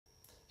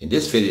In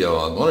this video,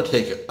 I'm going to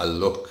take a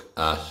look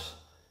at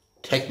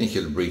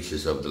technical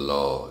breaches of the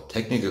law,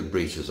 technical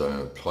breaches of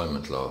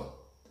employment law,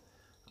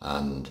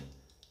 and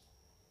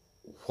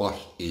what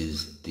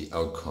is the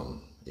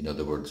outcome. In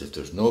other words, if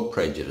there's no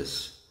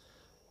prejudice,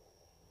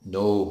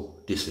 no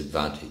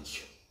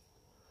disadvantage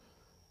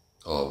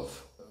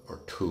of or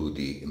to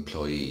the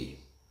employee,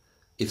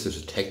 if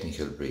there's a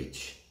technical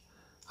breach,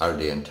 are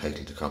they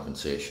entitled to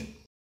compensation?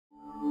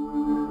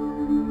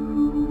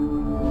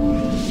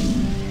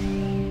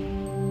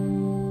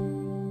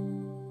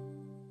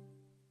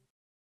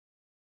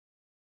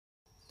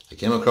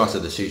 I came across a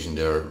decision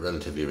there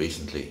relatively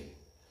recently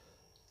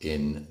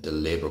in the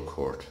Labour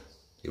Court.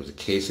 It was a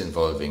case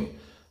involving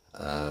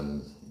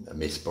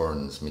Miss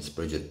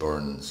Bridget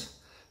Burns,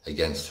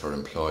 against her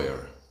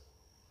employer.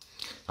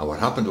 And what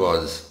happened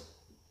was,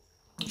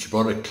 she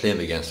brought a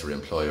claim against her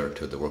employer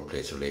to the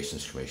Workplace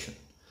Relations Commission.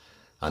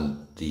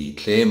 And the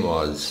claim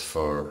was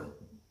for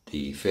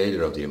the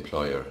failure of the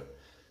employer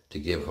to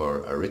give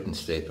her a written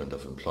statement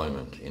of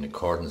employment in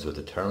accordance with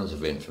the Terms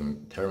of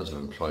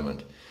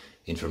Employment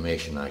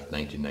Information Act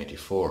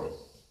 1994.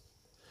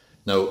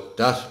 Now,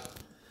 that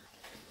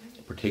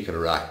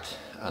particular act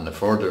and a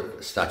further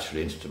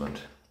statutory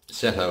instrument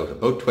set out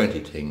about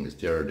 20 things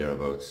there or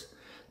thereabouts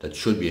that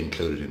should be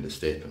included in the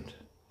statement.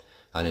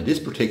 And in this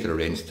particular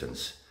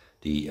instance,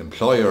 the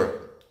employer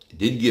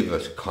did give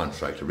us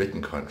a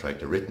written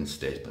contract, a written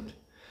statement,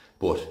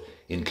 but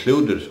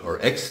included or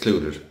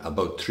excluded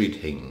about 3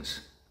 things.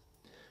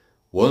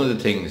 One of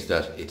the things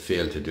that it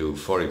failed to do,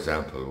 for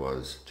example,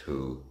 was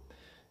to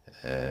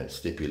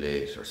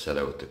stipulate or set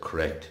out the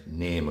correct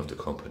name of the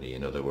company.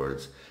 In other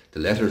words, the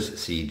letters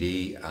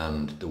CD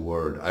and the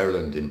word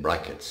Ireland in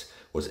brackets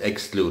was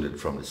excluded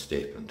from the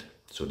statement.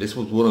 So this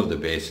was one of the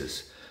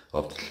bases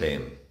of the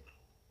claim,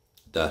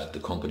 that the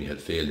company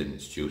had failed in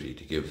its duty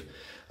to give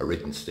a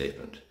written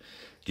statement.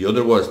 The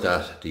other was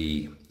that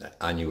the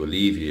annual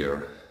leave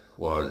year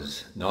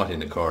was not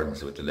in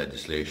accordance with the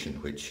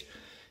legislation, which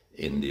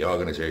in the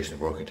Organisation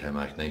of Working Time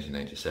Act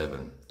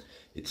 1997,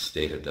 it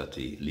stated that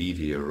the leave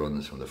year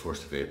runs from the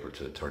 1st of April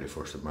to the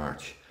 31st of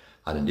March.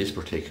 And in this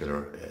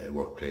particular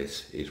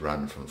workplace, it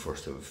ran from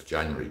 1st of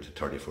January to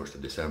 31st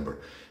of December,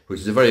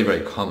 which is a very,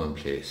 very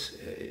commonplace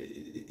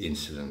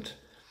incident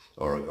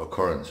or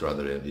occurrence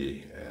rather in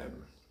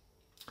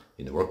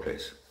the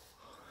workplace.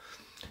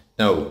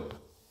 Now,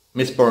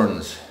 Miss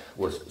Burns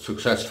was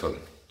successful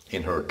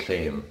in her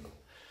claim,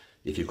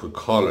 if you could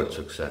call it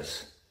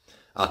success,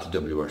 at the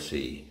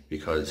WRC,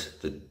 because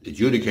the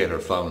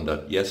adjudicator found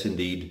that yes,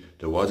 indeed,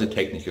 there was a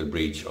technical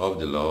breach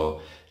of the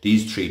law.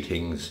 These 3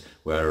 things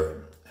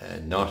were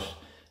not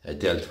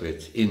dealt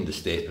with in the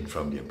statement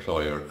from the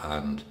employer,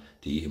 and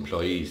the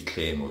employee's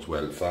claim was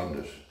well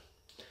founded.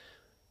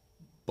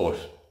 But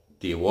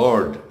the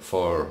award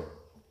for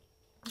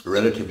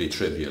relatively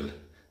trivial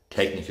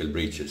technical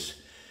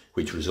breaches,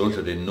 which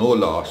resulted in no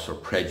loss or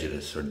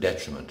prejudice or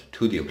detriment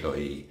to the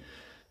employee,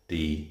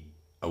 the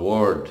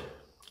award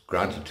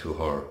granted to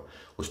her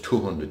was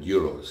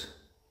 €200.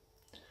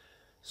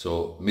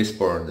 So Miss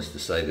Burns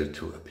decided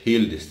to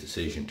appeal this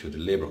decision to the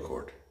Labour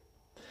Court.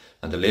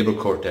 And the Labour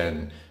Court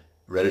then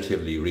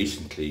relatively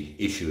recently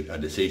issued a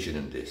decision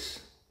in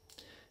this.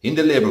 In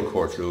the Labour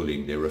Court's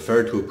ruling, they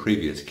referred to a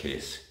previous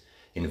case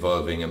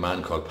involving a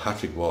man called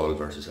Patrick Wall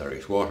versus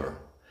Irish Water.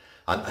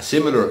 And a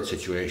similar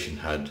situation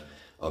had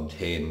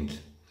obtained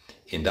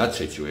in that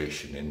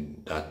situation,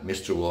 in that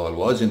Mr. Wall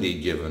was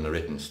indeed given a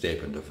written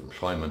statement of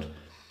employment,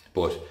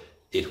 but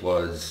it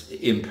was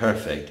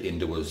imperfect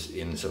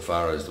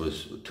insofar as there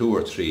was 2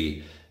 or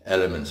 3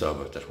 elements of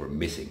it that were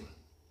missing.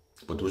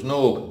 But there was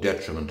no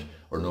detriment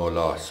or no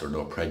loss or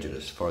no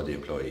prejudice for the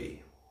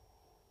employee.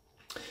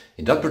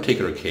 In that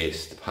particular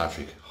case, the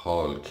Patrick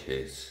Hall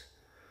case,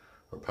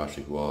 or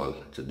Patrick Wall,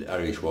 it's the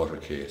Irish Water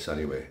case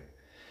anyway,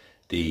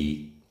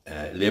 the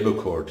Labour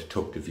Court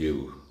took the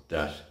view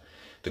that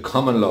the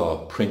common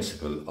law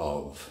principle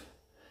of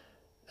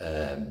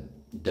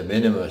de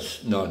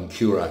minimis non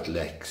curat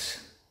lex,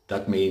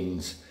 that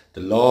means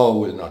the law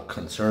will not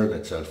concern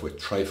itself with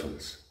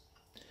trifles,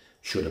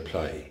 should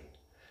apply.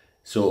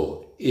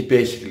 So it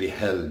basically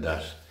held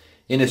that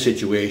in a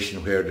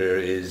situation where there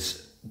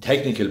is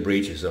technical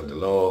breaches of the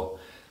law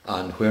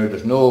and where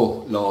there's no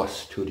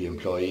loss to the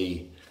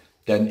employee,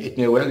 then it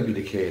may well be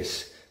the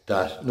case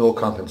that no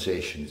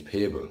compensation is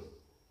payable.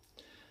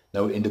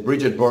 Now, in the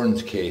Bridget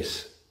Burns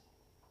case,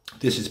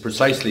 this is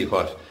precisely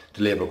what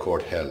the Labour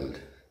Court held,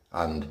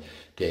 and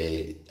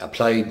they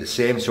applied the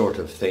same sort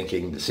of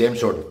thinking, the same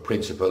sort of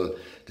principle,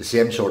 the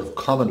same sort of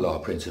common law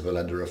principle,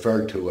 and they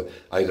referred to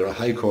either a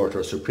High Court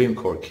or a Supreme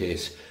Court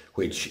case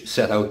which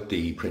set out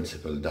the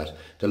principle that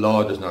the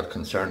law does not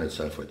concern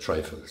itself with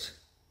trifles.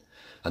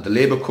 And the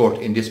Labour Court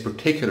in this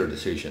particular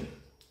decision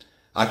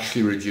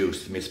actually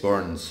reduced Miss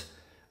Burns'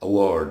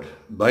 award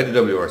by the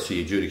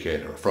WRC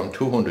adjudicator from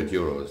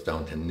 €200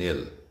 down to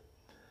nil.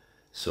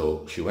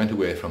 So she went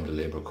away from the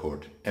Labour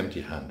Court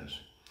empty-handed.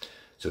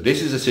 So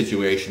this is a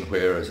situation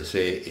where, as I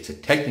say, it's a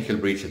technical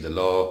breach of the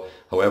law.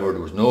 However,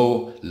 there was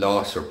no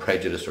loss or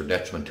prejudice or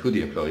detriment to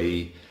the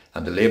employee.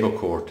 And the Labour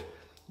Court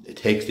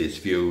takes this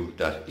view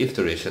that if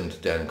there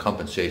isn't, then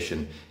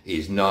compensation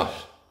is not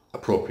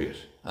appropriate.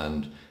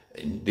 And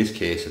in this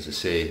case, as I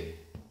say,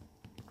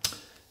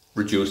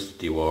 reduced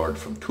the award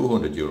from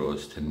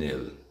 €200 to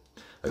nil.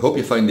 I hope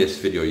you find this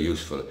video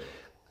useful.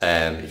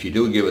 If you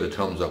do, give it a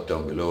thumbs up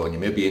down below, and you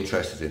may be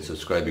interested in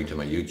subscribing to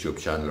my YouTube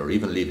channel or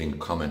even leaving a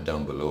comment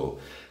down below.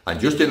 And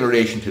just in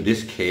relation to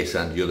this case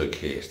and the other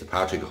case, the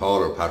Patrick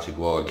Hall or Patrick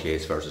Wall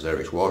case versus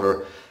Irish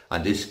Water,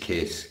 and this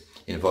case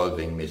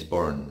involving Miss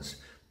Burns,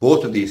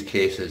 both of these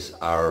cases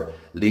are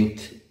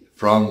linked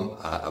from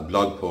a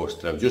blog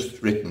post that I've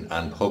just written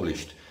and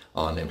published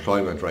on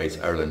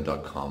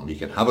employmentrightsireland.com. You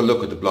can have a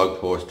look at the blog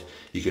post,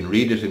 you can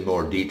read it in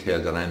more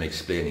detail than I'm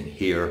explaining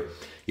here.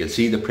 You'll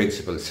see the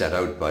principles set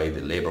out by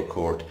the Labour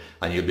Court,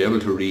 and you'll be able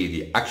to read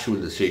the actual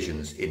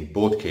decisions in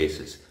both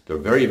cases. They're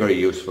very, very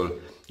useful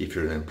if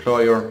you're an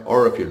employer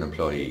or if you're an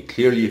employee.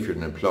 Clearly, if you're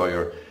an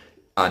employer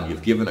and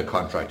you've given a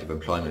contract of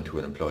employment to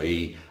an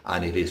employee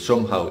and it is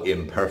somehow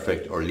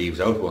imperfect or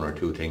leaves out one or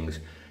two things,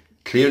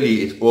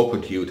 clearly it's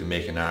open to you to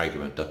make an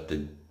argument that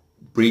the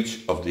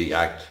breach of the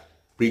Act,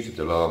 breach of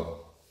the law,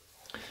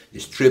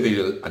 is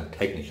trivial and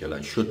technical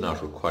and should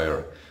not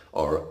require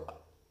or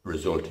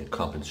result in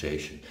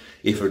compensation.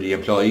 If you're the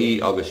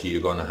employee, obviously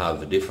you're going to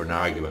have a different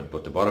argument,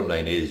 but the bottom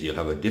line is you'll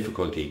have a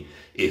difficulty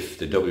if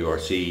the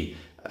WRC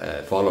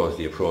follows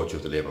the approach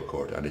of the Labour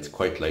Court, and it's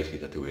quite likely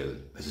that they will.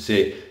 As I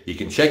say, you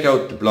can check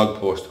out the blog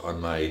post on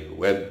my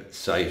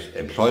website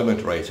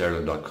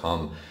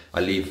employmentrightsireland.com.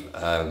 I'll leave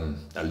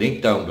a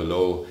link down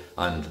below,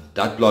 and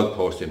that blog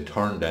post in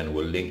turn then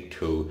will link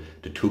to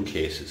the two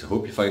cases. I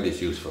hope you find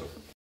this useful.